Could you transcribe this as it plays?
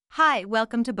Hi,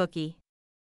 welcome to Bookie.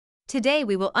 Today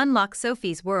we will unlock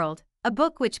Sophie's World, a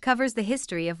book which covers the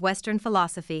history of Western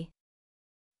philosophy.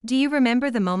 Do you remember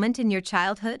the moment in your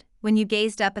childhood when you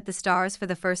gazed up at the stars for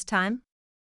the first time?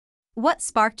 What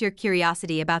sparked your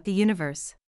curiosity about the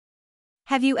universe?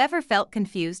 Have you ever felt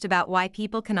confused about why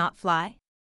people cannot fly?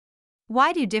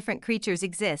 Why do different creatures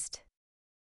exist?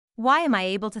 Why am I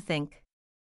able to think?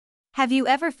 Have you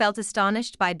ever felt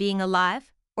astonished by being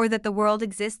alive, or that the world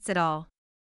exists at all?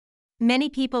 Many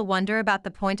people wonder about the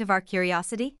point of our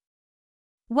curiosity.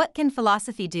 What can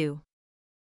philosophy do?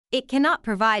 It cannot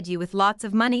provide you with lots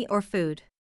of money or food.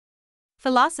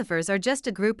 Philosophers are just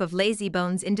a group of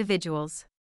lazy-bones individuals.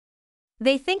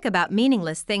 They think about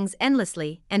meaningless things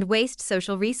endlessly and waste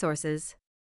social resources.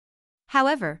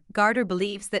 However, Gaarder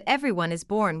believes that everyone is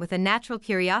born with a natural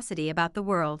curiosity about the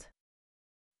world.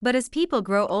 But as people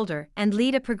grow older and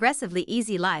lead a progressively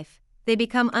easy life, they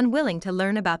become unwilling to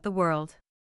learn about the world.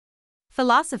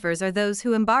 Philosophers are those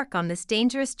who embark on this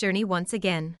dangerous journey once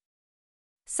again.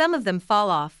 Some of them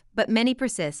fall off, but many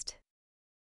persist.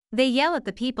 They yell at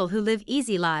the people who live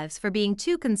easy lives for being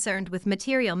too concerned with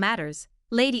material matters.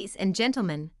 Ladies and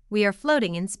gentlemen, we are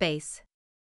floating in space.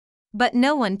 But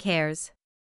no one cares.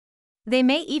 They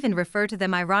may even refer to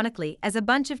them ironically as a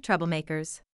bunch of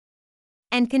troublemakers.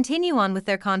 And continue on with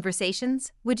their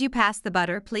conversations. Would you pass the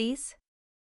butter, please?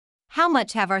 How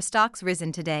much have our stocks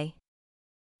risen today?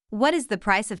 What is the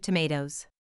price of tomatoes?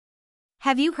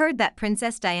 Have you heard that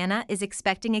Princess Diana is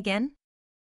expecting again?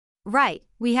 Right,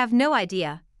 we have no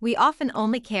idea. We often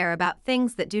only care about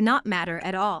things that do not matter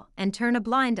at all and turn a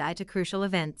blind eye to crucial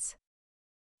events.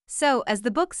 So, as the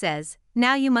book says,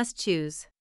 now you must choose.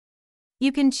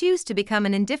 You can choose to become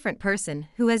an indifferent person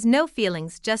who has no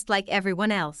feelings just like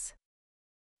everyone else.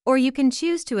 Or you can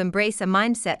choose to embrace a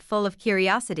mindset full of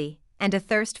curiosity and a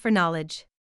thirst for knowledge.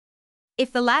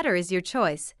 If the latter is your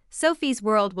choice, Sophie's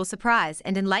World will surprise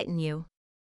and enlighten you.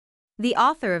 The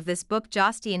author of this book,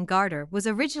 Jostein Gaarder, was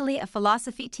originally a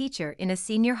philosophy teacher in a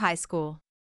senior high school.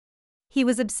 He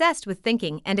was obsessed with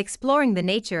thinking and exploring the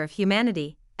nature of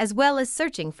humanity, as well as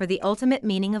searching for the ultimate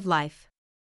meaning of life.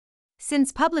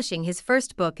 Since publishing his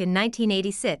first book in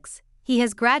 1986, he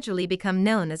has gradually become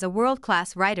known as a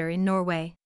world-class writer in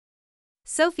Norway.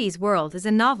 Sophie's World is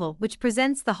a novel which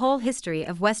presents the whole history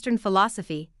of Western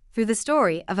philosophy through the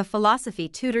story of a philosophy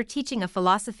tutor teaching a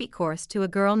philosophy course to a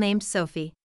girl named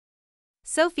Sophie.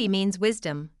 Sophie means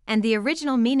wisdom, and the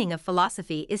original meaning of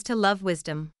philosophy is to love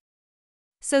wisdom.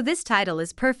 So this title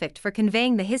is perfect for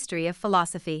conveying the history of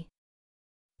philosophy.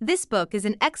 This book is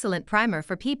an excellent primer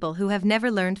for people who have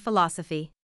never learned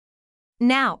philosophy.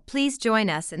 Now, please join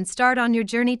us and start on your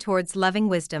journey towards loving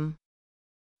wisdom.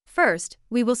 First,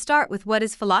 we will start with what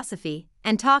is philosophy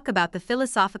and talk about the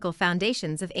philosophical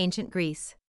foundations of ancient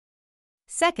Greece.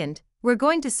 Second, we're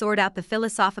going to sort out the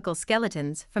philosophical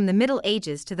skeletons from the Middle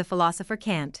Ages to the philosopher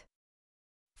Kant.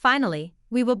 Finally,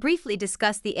 we will briefly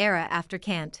discuss the era after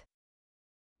Kant.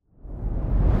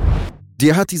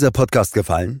 Dir hat dieser Podcast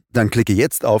gefallen? Dann klicke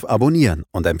jetzt auf Abonnieren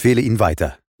und empfehle ihn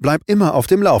weiter. Bleib immer auf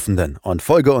dem Laufenden und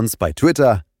folge uns bei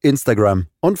Twitter, Instagram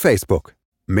und Facebook.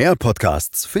 Mehr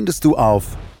Podcasts findest du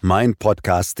auf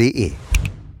meinpodcast.de.